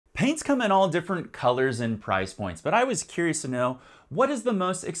Paints come in all different colors and price points, but I was curious to know what is the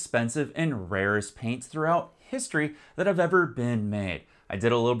most expensive and rarest paints throughout history that have ever been made. I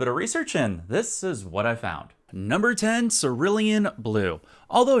did a little bit of research and this is what I found. Number 10, Cerulean Blue.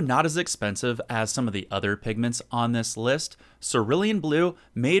 Although not as expensive as some of the other pigments on this list, Cerulean Blue,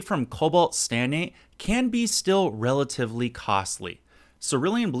 made from cobalt stannate, can be still relatively costly.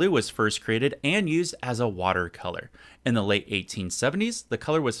 Cerulean Blue was first created and used as a watercolor. In the late 1870s, the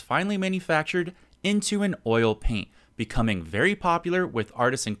color was finally manufactured into an oil paint, becoming very popular with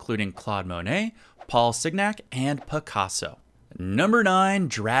artists including Claude Monet, Paul Signac, and Picasso. Number 9,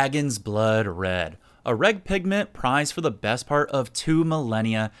 Dragon's Blood Red. A red pigment prized for the best part of 2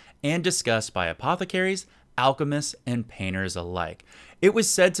 millennia and discussed by apothecaries, alchemists, and painters alike. It was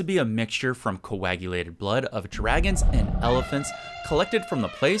said to be a mixture from coagulated blood of dragons and elephants collected from the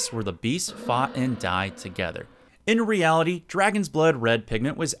place where the beasts fought and died together. In reality, dragon's blood red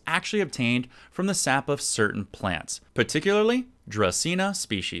pigment was actually obtained from the sap of certain plants, particularly Dracena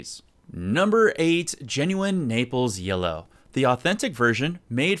species. Number 8, Genuine Naples Yellow. The authentic version,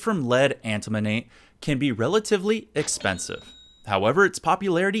 made from lead antimonate, can be relatively expensive. However, its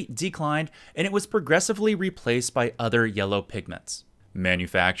popularity declined and it was progressively replaced by other yellow pigments.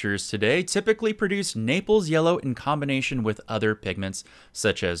 Manufacturers today typically produce Naples yellow in combination with other pigments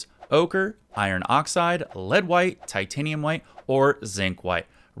such as ochre, iron oxide, lead white, titanium white, or zinc white,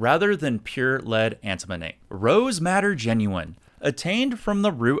 rather than pure lead antimonate. Rose Madder Genuine. Attained from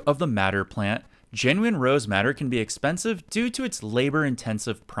the root of the madder plant, genuine rose madder can be expensive due to its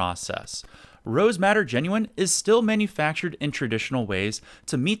labor-intensive process. Rose Madder Genuine is still manufactured in traditional ways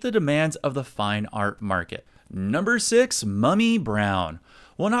to meet the demands of the fine art market. Number 6, Mummy Brown.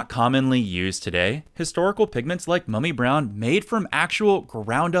 While not commonly used today, historical pigments like Mummy Brown made from actual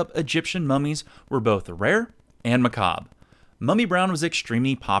ground-up Egyptian mummies were both rare and macabre. Mummy Brown was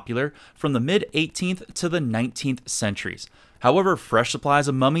extremely popular from the mid-18th to the 19th centuries. However, fresh supplies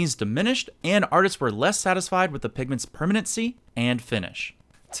of mummies diminished and artists were less satisfied with the pigment's permanency and finish.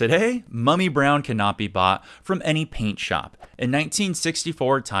 Today, Mummy Brown cannot be bought from any paint shop. In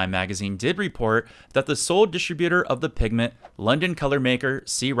 1964, Time magazine did report that the sole distributor of the pigment, London color maker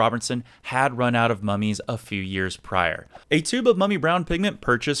C. Robertson, had run out of mummies a few years prior. A tube of Mummy Brown pigment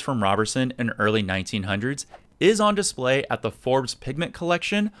purchased from Robertson in early 1900s is on display at the Forbes Pigment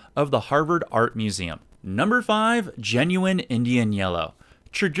Collection of the Harvard Art Museum. Number 5, Genuine Indian Yellow.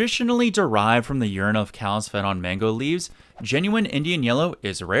 Traditionally derived from the urine of cows fed on mango leaves, genuine Indian yellow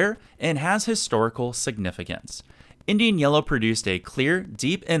is rare and has historical significance. Indian yellow produced a clear,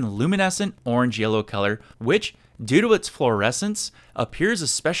 deep, and luminescent orange-yellow color, which, due to its fluorescence, appears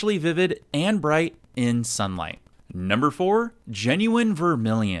especially vivid and bright in sunlight. Number 4, Genuine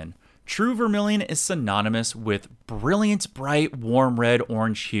Vermilion. True vermilion is synonymous with brilliant, bright, warm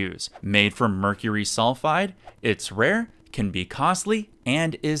red-orange hues. Made from mercury sulfide, it's rare, can be costly,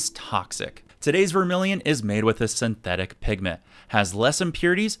 and is toxic. Today's vermilion is made with a synthetic pigment, has less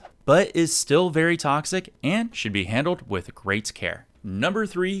impurities, but is still very toxic and should be handled with great care. Number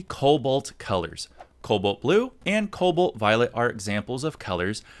 3, Cobalt Colors. Cobalt blue and cobalt violet are examples of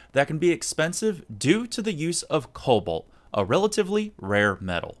colors that can be expensive due to the use of cobalt, a relatively rare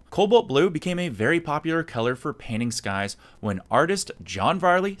metal. Cobalt blue became a very popular color for painting skies when artist John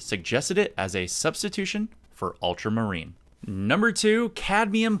Varley suggested it as a substitution for ultramarine. Number 2,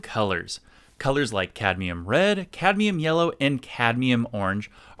 Cadmium Colors. Colors like cadmium red, cadmium yellow, and cadmium orange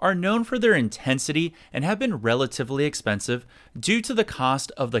are known for their intensity and have been relatively expensive due to the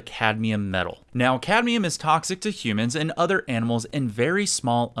cost of the cadmium metal. Now, cadmium is toxic to humans and other animals in very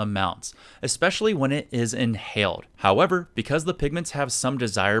small amounts, especially when it is inhaled. However, because the pigments have some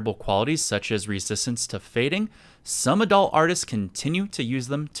desirable qualities such as resistance to fading, some adult artists continue to use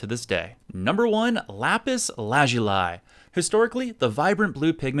them to this day. Number 1, Lapis Lazuli. Historically, the vibrant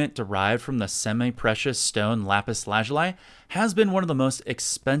blue pigment derived from the semi-precious stone lapis lazuli has been one of the most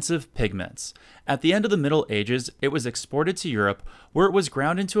expensive pigments. At the end of the Middle Ages, it was exported to Europe, where it was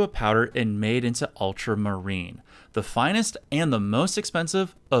ground into a powder and made into ultramarine, the finest and the most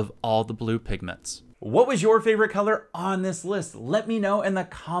expensive of all the blue pigments. What was your favorite color on this list? Let me know in the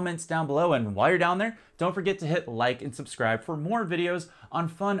comments down below. And while you're down there, don't forget to hit like and subscribe for more videos on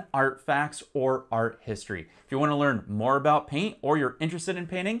fun art facts or art history. If you want to learn more about paint or you're interested in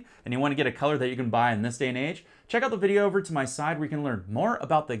painting and you want to get a color that you can buy in this day and age, check out the video over to my side where you can learn more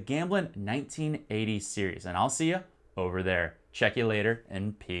about the Gamblin' 1980 series. And I'll see you over there. Check you later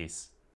and peace.